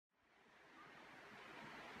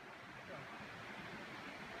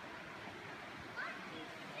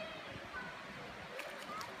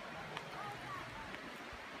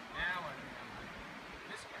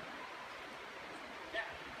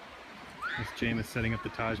James setting up the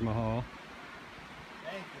Taj Mahal.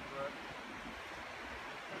 Thank you, Brooke.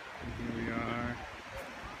 And here we are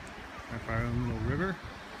off our own little river.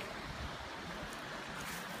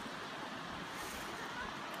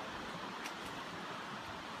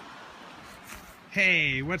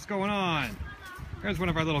 Hey, what's going on? There's one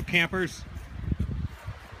of our little campers.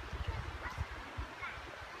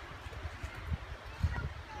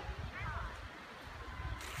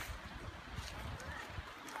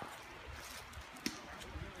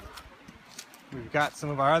 We've got some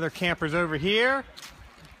of our other campers over here.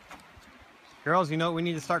 Girls, you know what we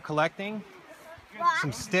need to start collecting? What?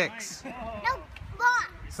 Some sticks. No, what?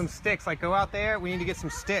 Some sticks, like go out there, we need to get some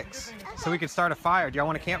sticks so we can start a fire. Do y'all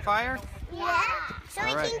want a campfire? Yeah. So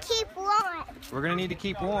we can keep warm. We're gonna need to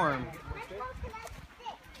keep warm.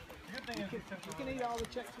 You can eat all the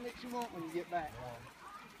Chex Mix you want when you get back.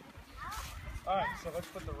 Alright, so let's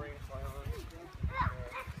put the ring fly on.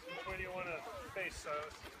 Which way do you want to face, so?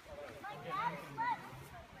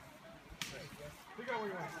 We go where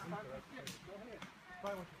you want. Go ahead.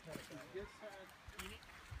 Fly with the Chex. Yes,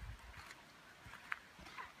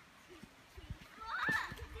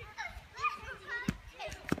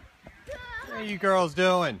 What are you girls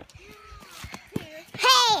doing?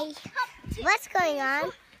 Hey, what's going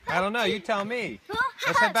on? I don't know, you tell me.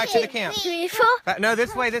 Let's head back to the camp. 3, 4. No,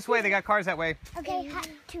 this way, this way. They got cars that way. Okay,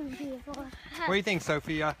 2, 3, 4. What do you think,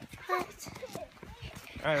 Sophia? All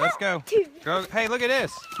right, let's go. Go. Hey, look at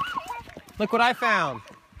this. Look what I found.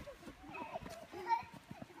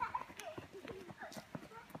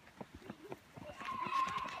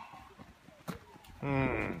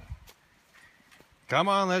 Come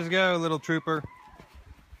on, let's go, little trooper.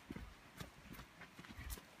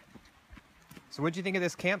 So what'd you think of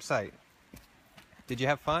this campsite? Did you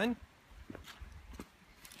have fun?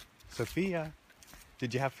 Sophia,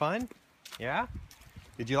 did you have fun? Yeah?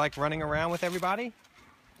 Did you like running around with everybody?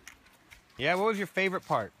 Yeah, what was your favorite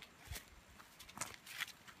part?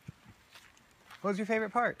 What was your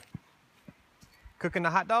favorite part? Cooking the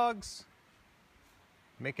hot dogs?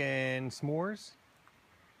 Making s'mores?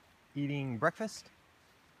 Eating breakfast?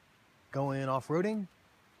 Going off-roading?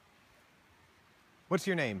 What's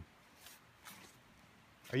your name?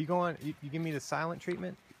 Are you going, you give me the silent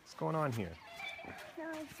treatment? What's going on here? No,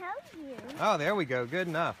 I tell you. Oh, there we go. Good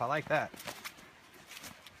enough. I like that.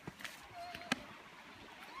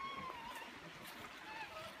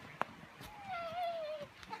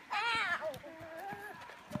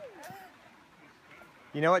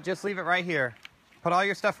 You know what? Just leave it right here. Put all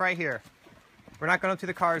your stuff right here. We're not going up to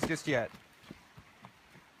the cars just yet.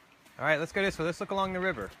 All right, let's go this way. Let's look along the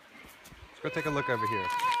river. Let's go take a look over here.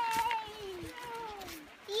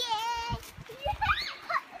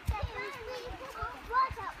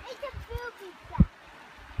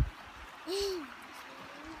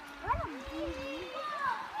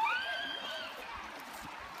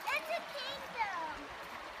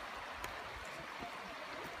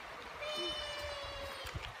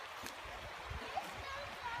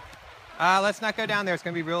 Let's not go down there. It's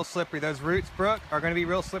going to be real slippery. Those roots, Brooke, are going to be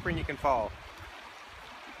real slippery and you can fall.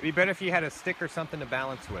 It'd be better if you had a stick or something to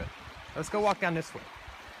balance with. Let's go walk down this way.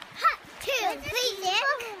 Hop, 2, 3, 4.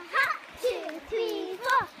 Hop, 2, 3,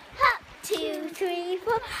 4. Hop, 2, 3,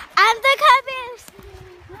 4. I'm the campers.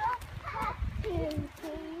 Hop, 2, 3,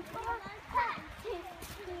 4. Hop, 2,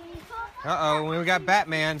 3, 4. Uh-oh, we got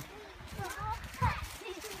Batman.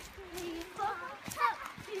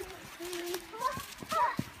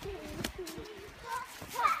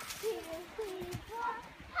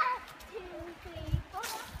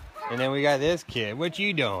 And then we got this kid. What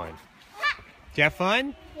you doing? Did you have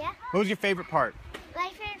fun? Yeah. What was your favorite part? My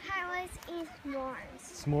favorite part was eating s'mores.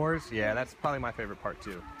 S'mores? Yeah, that's probably my favorite part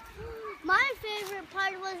too. My favorite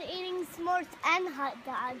part was eating s'mores and hot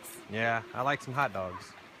dogs. Yeah, I like some hot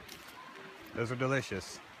dogs. Those are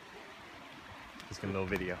delicious. Just a little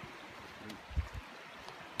video.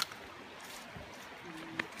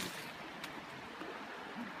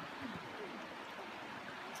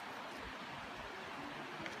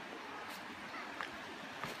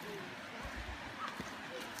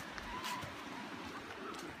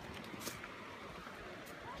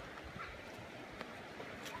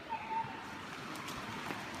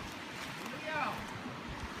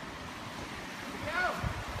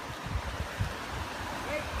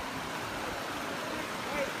 Wait.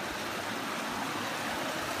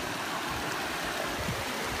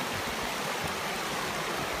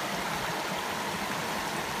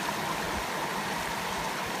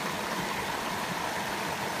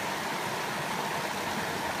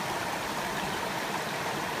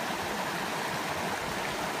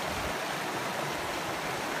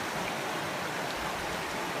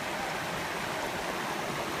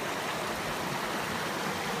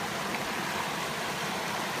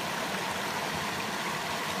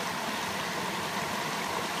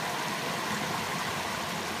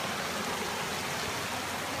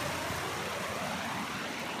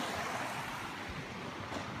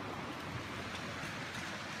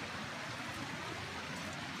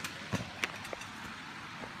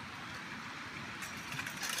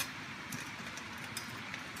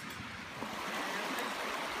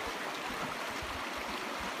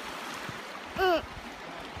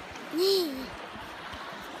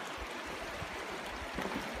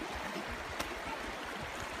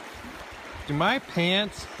 Do my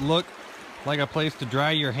pants look like a place to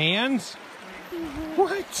dry your hands?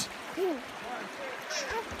 What?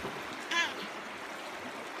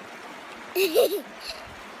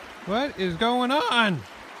 What is going on?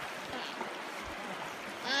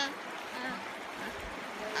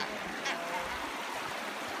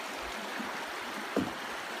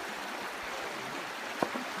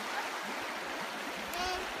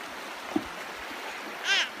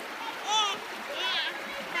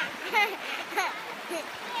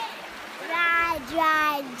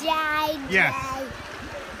 Dry. Yes.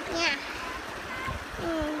 Yeah.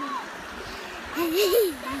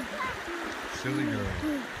 Silly girl.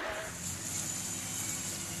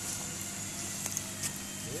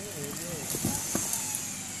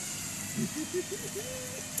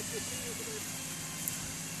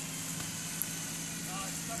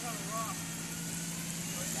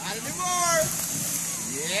 Not anymore.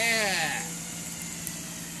 Yeah.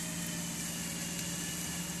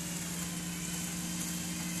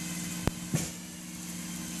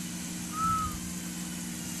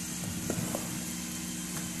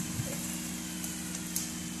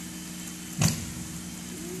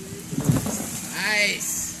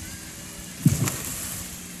 Nice.